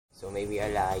So maybe I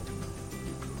lied.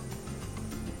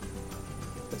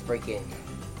 Let's break in.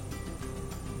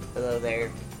 Hello there.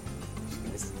 Just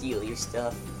gonna steal your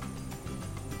stuff.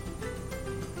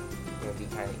 I'm gonna be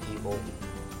kind of evil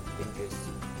and just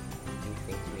do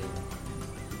things mean.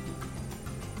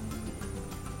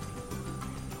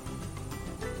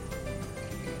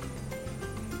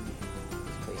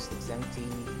 This place looks empty.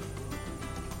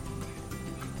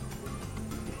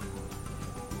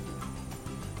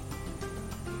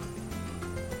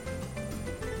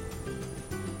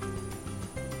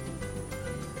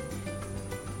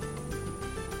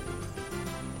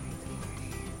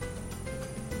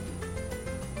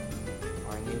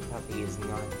 Puppy is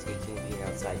not taking being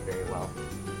outside very well.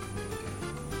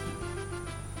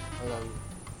 Hello.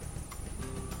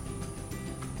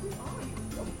 Who are you?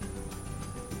 Oh.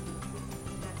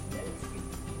 That's no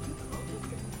excuse. You can't just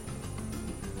go.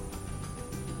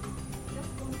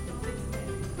 Just one darling man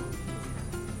who can't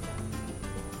keep his hands to himself.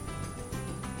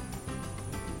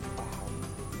 Wow.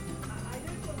 I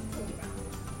don't want to talk about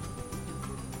it.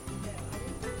 No, I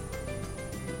don't. I can't help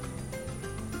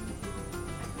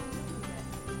you there.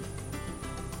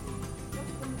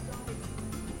 Just one darling.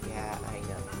 Yeah, I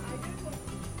know. I don't want.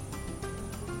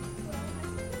 Well,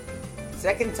 I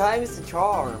Second time is the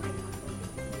charm.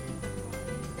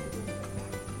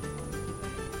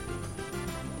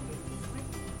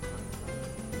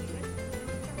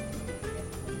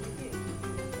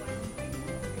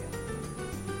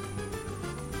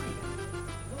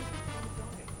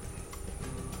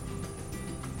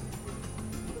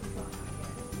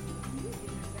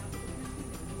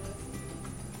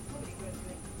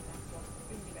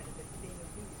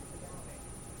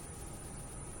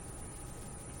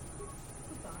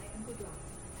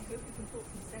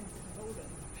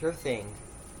 Sure thing.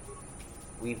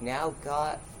 We've now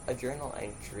got a journal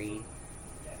entry.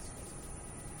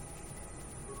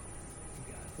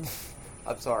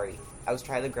 I'm sorry. I was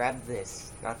trying to grab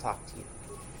this, not talk to you.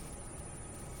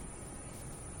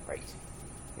 Right.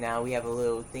 Now we have a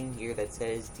little thing here that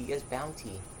says Dia's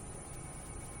Bounty.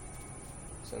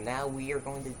 So now we are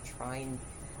going to try and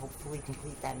hopefully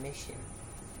complete that mission.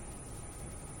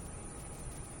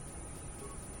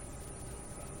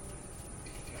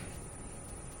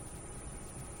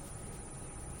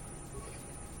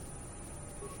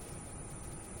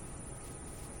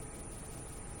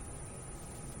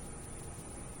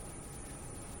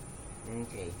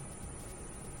 Okay.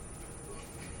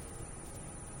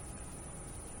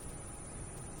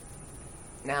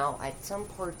 Now, at some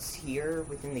parts here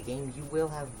within the game, you will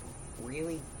have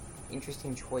really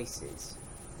interesting choices.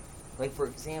 Like, for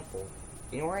example,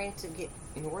 in order to get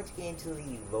into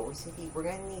the lower city, we're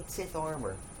gonna need Sith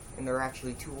armor, and there are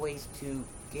actually two ways to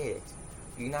get it.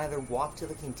 You can either walk to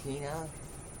the cantina,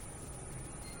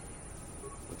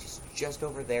 which is just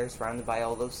over there, surrounded by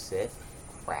all those Sith.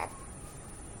 Crap.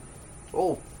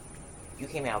 Oh, you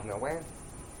came out of nowhere.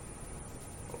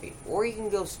 Okay, or you can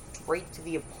go straight to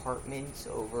the apartment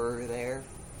over there,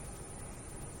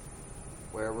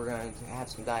 where we're going to have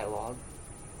some dialogue.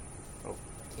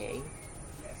 Okay.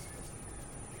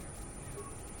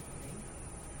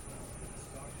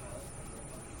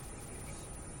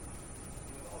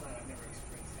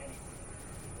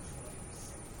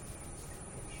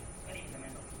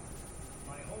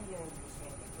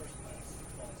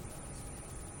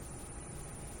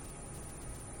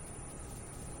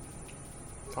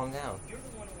 Calm down. You're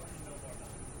the one who wants to know more about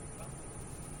it. Well,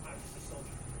 I'm just a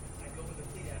soldier. I go with the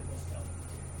fleet admiral's help.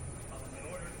 I follow my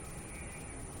order.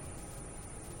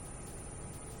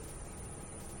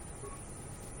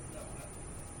 No,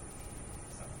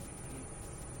 it's not really mean.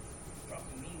 You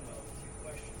probably mean well with your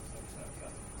questions. I'm just not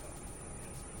accustomed to talking to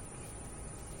you.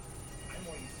 I'm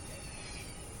more used to that.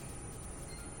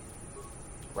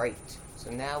 Right.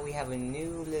 So now we have a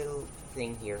new little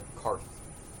thing here, Karth.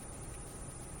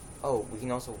 Oh, we can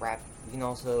also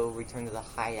return to the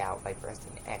hideout by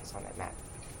pressing X on that map.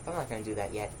 I'm not gonna do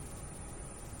that yet.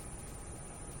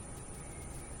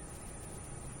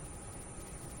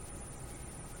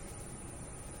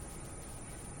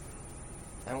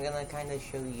 I'm gonna kind of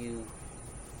show you,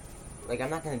 like,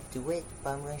 I'm not gonna do it,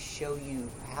 but I'm gonna show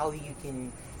you how you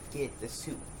can get the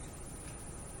suit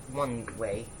one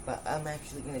way, but I'm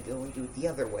actually gonna go and do it the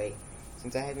other way,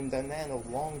 since I haven't done that in a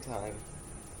long time.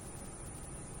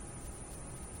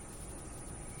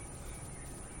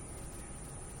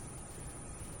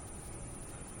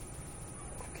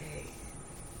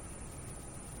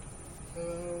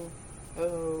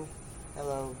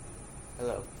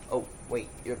 Hello. Oh, wait,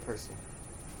 you're a person.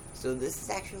 So this is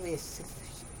actually a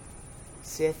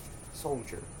Sith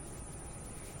soldier.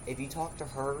 If you talk to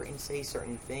her and say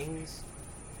certain things,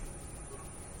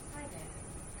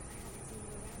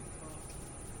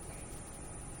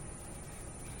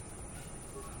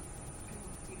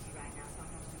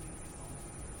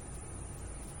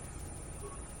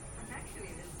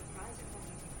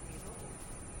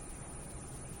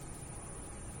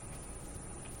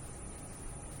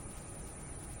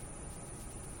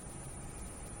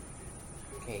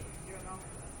 Okay. You're alone.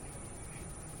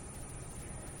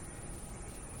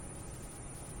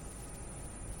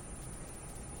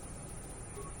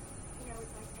 You know,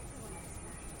 it's like everyone else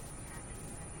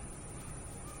happens.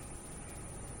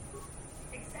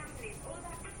 Exactly. It's all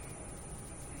about acting.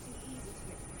 It's pretty easy to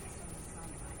get depressed on an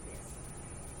assignment like this.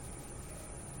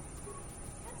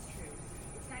 That's true.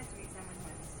 It's nice to meet someone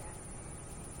who understands.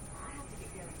 I have to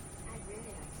get going. I'd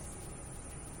really like to see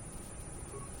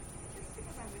you. Just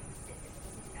because I'm with the sickness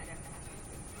doesn't mean I don't have a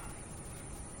good time.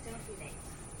 Don't be late.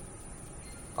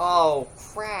 Oh,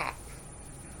 crap.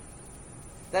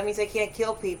 That means I can't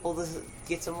kill people to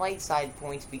get some light side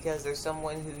points because there's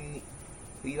someone who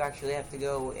you actually have to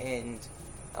go and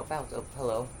help out. Oh,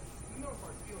 hello. No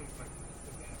hard feelings like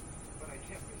that, but I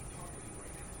can't really talk with you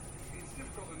right now. It's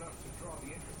difficult enough to draw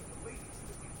the interest of the ladies,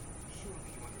 and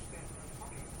surely you understand what I'm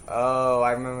talking about. Oh,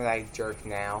 I remember that jerk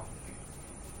now.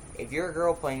 If you're a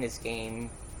girl playing this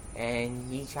game and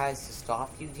he tries to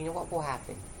stop you, do you know what will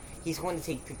happen? He's going to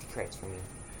take 50 credits from you.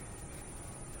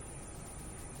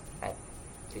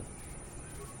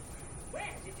 Where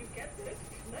did you get this?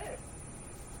 No.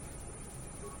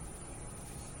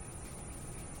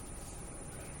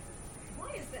 Why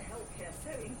is the help here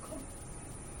so incompetent?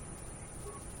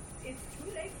 It's too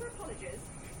late for apologies.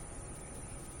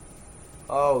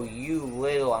 Oh, you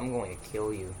little, I'm going to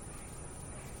kill you.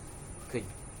 Could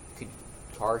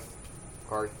Garth,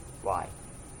 why?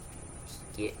 Just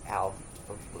get out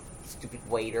of the stupid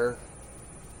waiter.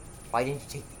 Why didn't you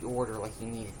take the order like you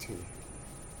needed to?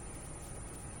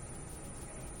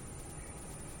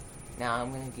 Now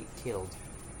I'm gonna get killed.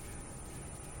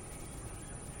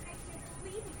 I can't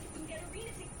believe we couldn't get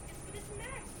arena tickets for this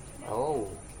match. No. Oh,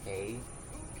 okay.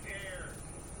 Who cares?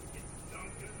 It's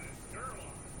Duncan and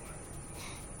Durlock.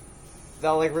 It's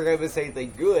not like we're gonna say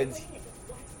anything good. Playing it, just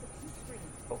watch the blue screen.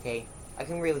 Okay, I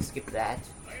can really skip that.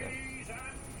 So. Ladies and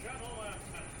gentlemen,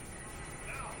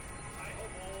 now I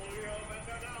hope all your bets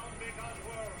are down because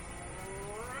we're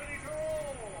ready to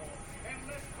roll. In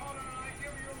this corner, I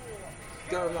give you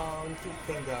Go long, 2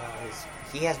 fingers.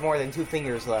 He has more than 2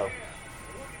 fingers though.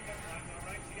 looking to climb the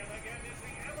ranks yet again is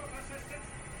the ever-persistent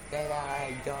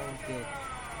Deadeye, Duncan.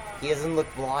 He doesn't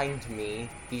look blind to me.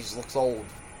 He just looks old.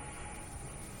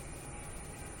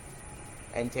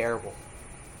 And terrible.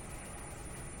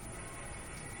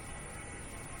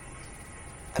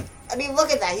 I mean,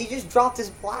 look at that. He just dropped his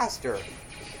blaster. and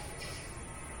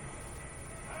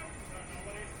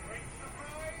nobody's great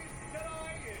surprise.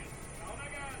 Deadeye is down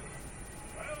again.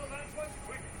 Well, that was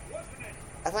quick, wasn't it?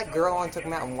 I thought Girl On took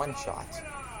him out in one shot. Winner.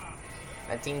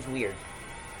 That seems weird.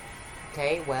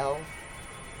 Okay, well,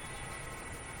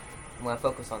 I'm gonna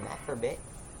focus on that for a bit.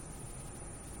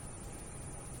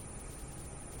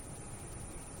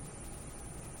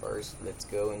 First, let's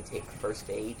go and take first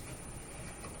aid.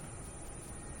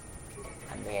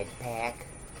 A med pack.